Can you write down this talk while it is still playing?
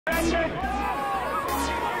Across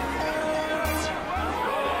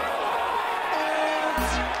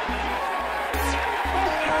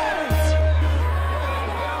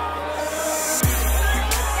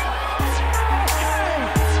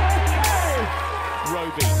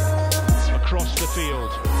the field,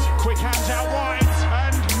 quick hands out wide,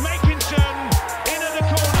 and Makinson in at the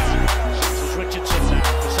corner. This is Richardson now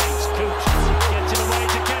for Saints. Cooch gets it away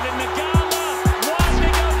to Kevin Nagala,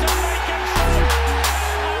 winding up to Makinson,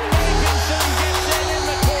 and Makinson gets in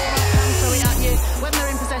the corner. And throw it at you. When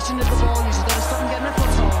they're in possession of the ball, you just got to stop them getting a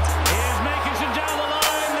foothold. Here's Makinson down the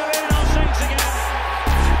line, they're in our Saints again.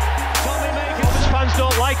 Tommy Makinson. Fans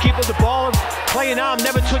don't like it, but the ball playing arm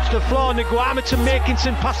never touched the floor. Nagama to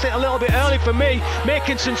Makinson, passed it a little bit early for me.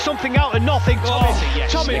 Makinson something out of nothing.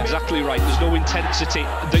 Tommy, exactly right. There's no intensity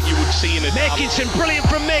that you would see in a Makinson, brilliant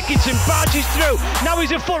from Makinson, barges through. Now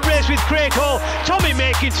he's a foot race with Craig Hall. Tommy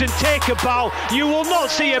Makinson, take a bow. You will not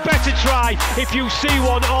see a better try if you see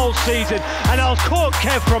one all season. And I'll quote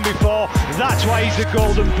Kev from before, that's why he's the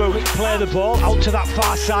golden boot. Play the ball out to that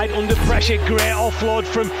far side under pressure. Great offload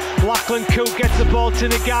from Lachlan. Cook gets the ball to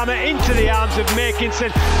Nagama into the arms of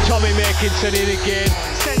Makinson. Tommy Makinson in again.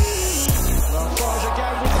 Fars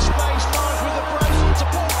again with the space, Fars with the break,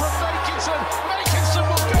 support from Makinson. Makinson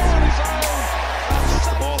will go on his own. That's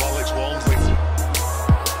the ball Alex Walmsley.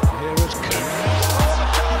 Here is Cook. Oh, the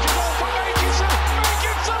charge is on for Makinson.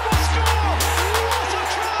 Makinson will score. What a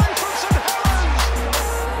try from St.Helens.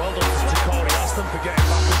 Well done to Corey Aston for getting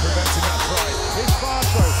back and preventing that try. It's Fars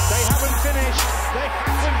though. They haven't finished. They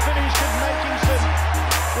haven't finished as Makinson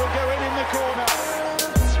will go in the corner.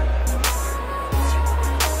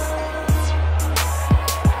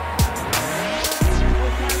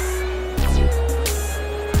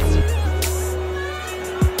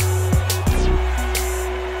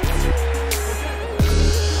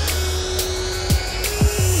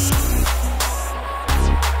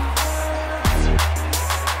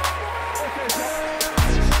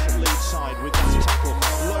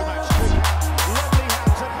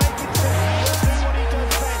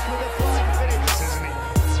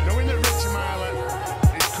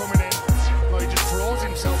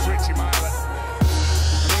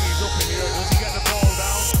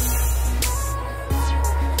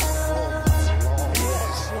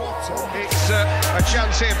 A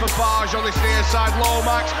chance here for Barge on this near side.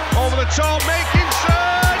 Lomax over the top.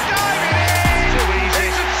 Makinson diving in. Too easy.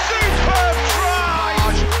 It's a superb try.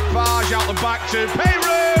 Barge out the back to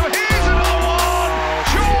Payroll.